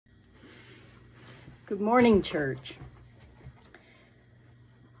Good morning, church.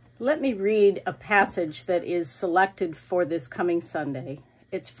 Let me read a passage that is selected for this coming Sunday.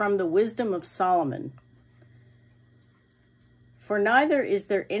 It's from the Wisdom of Solomon. For neither is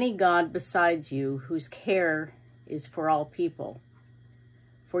there any God besides you whose care is for all people.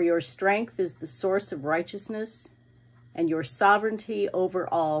 For your strength is the source of righteousness, and your sovereignty over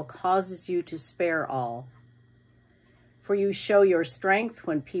all causes you to spare all. For you show your strength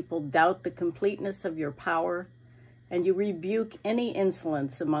when people doubt the completeness of your power, and you rebuke any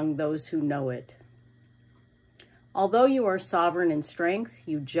insolence among those who know it. Although you are sovereign in strength,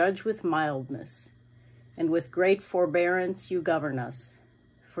 you judge with mildness, and with great forbearance you govern us,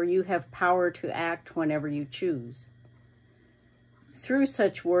 for you have power to act whenever you choose. Through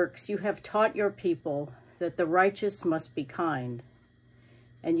such works you have taught your people that the righteous must be kind,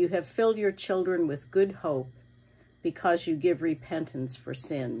 and you have filled your children with good hope, because you give repentance for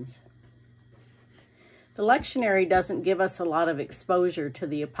sins. The lectionary doesn't give us a lot of exposure to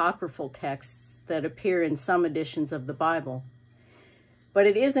the apocryphal texts that appear in some editions of the Bible, but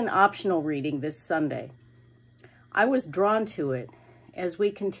it is an optional reading this Sunday. I was drawn to it as we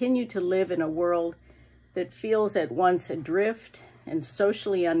continue to live in a world that feels at once adrift and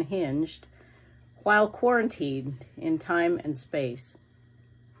socially unhinged, while quarantined in time and space.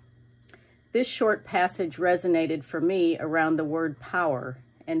 This short passage resonated for me around the word power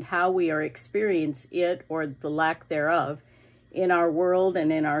and how we are experiencing it, or the lack thereof, in our world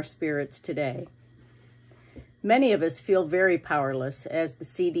and in our spirits today. Many of us feel very powerless as the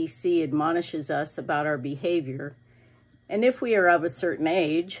CDC admonishes us about our behavior, and if we are of a certain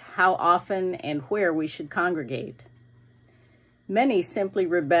age, how often and where we should congregate. Many simply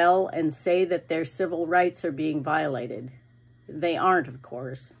rebel and say that their civil rights are being violated. They aren't, of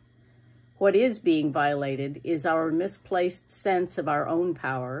course. What is being violated is our misplaced sense of our own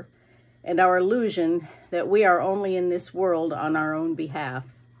power and our illusion that we are only in this world on our own behalf.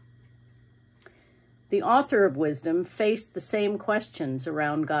 The author of Wisdom faced the same questions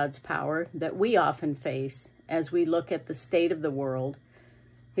around God's power that we often face as we look at the state of the world,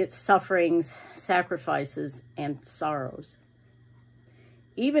 its sufferings, sacrifices, and sorrows.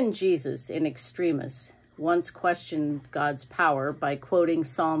 Even Jesus in extremis once questioned God's power by quoting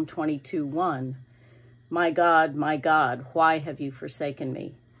Psalm 22:1, my God, why have you forsaken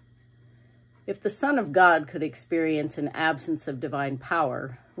me?" If the Son of God could experience an absence of divine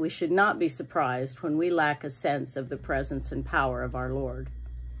power, we should not be surprised when we lack a sense of the presence and power of our Lord.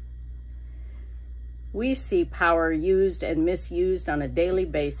 We see power used and misused on a daily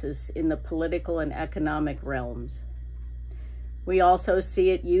basis in the political and economic realms. We also see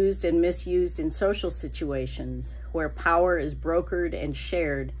it used and misused in social situations where power is brokered and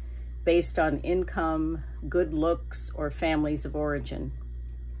shared based on income, good looks, or families of origin.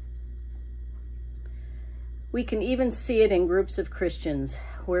 We can even see it in groups of Christians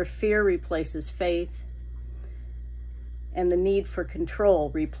where fear replaces faith and the need for control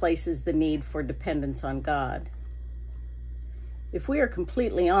replaces the need for dependence on God. If we are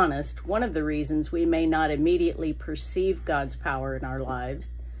completely honest, one of the reasons we may not immediately perceive God's power in our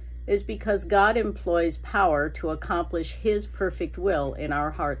lives is because God employs power to accomplish His perfect will in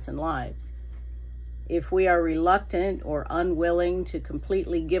our hearts and lives. If we are reluctant or unwilling to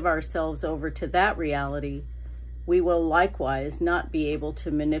completely give ourselves over to that reality, we will likewise not be able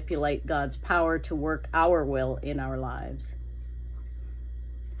to manipulate God's power to work our will in our lives.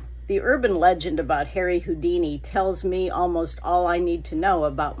 The urban legend about Harry Houdini tells me almost all I need to know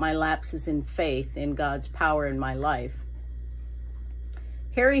about my lapses in faith in God's power in my life.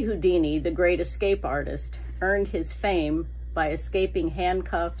 Harry Houdini, the great escape artist, earned his fame by escaping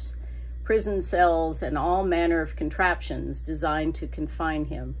handcuffs, prison cells, and all manner of contraptions designed to confine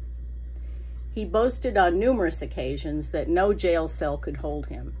him. He boasted on numerous occasions that no jail cell could hold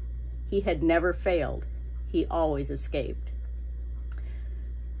him. He had never failed. He always escaped.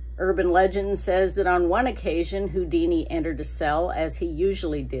 Urban legend says that on one occasion, Houdini entered a cell as he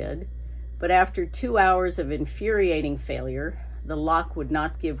usually did, but after 2 hours of infuriating failure, the lock would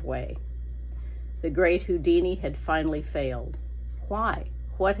not give way. The great Houdini had finally failed. Why?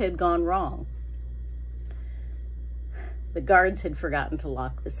 What had gone wrong? The guards had forgotten to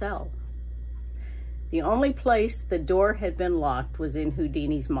lock the cell. The only place the door had been locked was in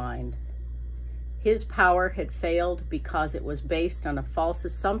Houdini's mind. His power had failed because it was based on a false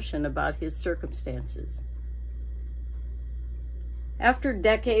assumption about his circumstances. After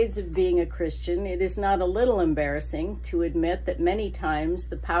decades of being a Christian, it is not a little embarrassing to admit that many times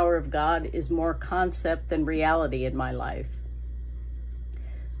the power of God is more concept than reality in my life.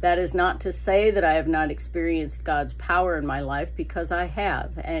 That is not to say that I have not experienced God's power in my life, because I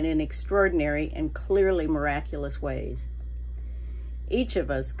have, and in extraordinary and clearly miraculous ways. Each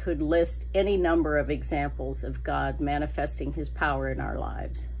of us could list any number of examples of God manifesting his power in our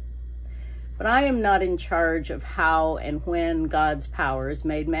lives. But I am not in charge of how and when God's power is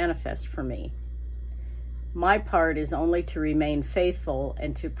made manifest for me. My part is only to remain faithful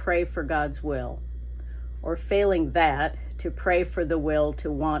and to pray for God's will, or failing that, to pray for the will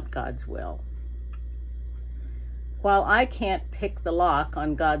to want God's will. While I can't pick the lock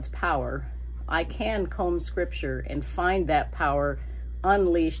on God's power, I can comb Scripture and find that power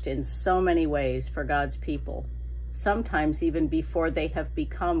unleashed in so many ways for God's people, sometimes even before they have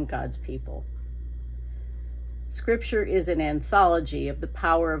become God's people. Scripture is an anthology of the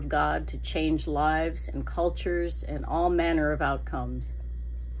power of God to change lives and cultures and all manner of outcomes.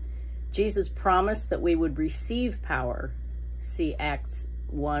 Jesus promised that we would receive power, see Acts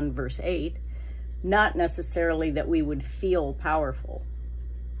 1 verse 8, not necessarily that we would feel powerful.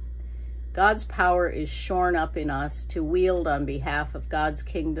 God's power is shorn up in us to wield on behalf of God's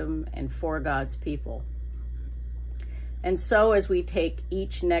kingdom and for God's people. And so as we take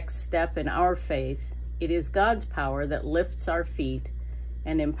each next step in our faith, it is God's power that lifts our feet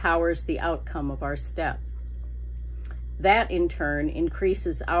and empowers the outcome of our step. That in turn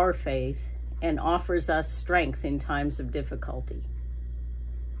increases our faith and offers us strength in times of difficulty.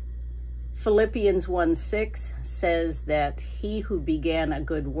 Philippians 1:6 says that he who began a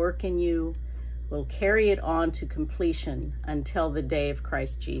good work in you will carry it on to completion until the day of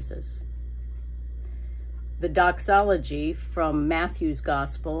Christ Jesus. The doxology from Matthew's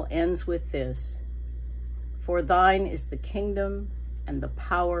Gospel ends with this: "For thine is the kingdom and the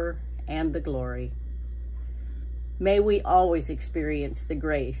power and the glory." May we always experience the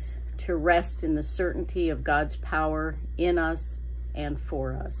grace to rest in the certainty of God's power in us and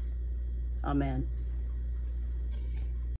for us. Amen.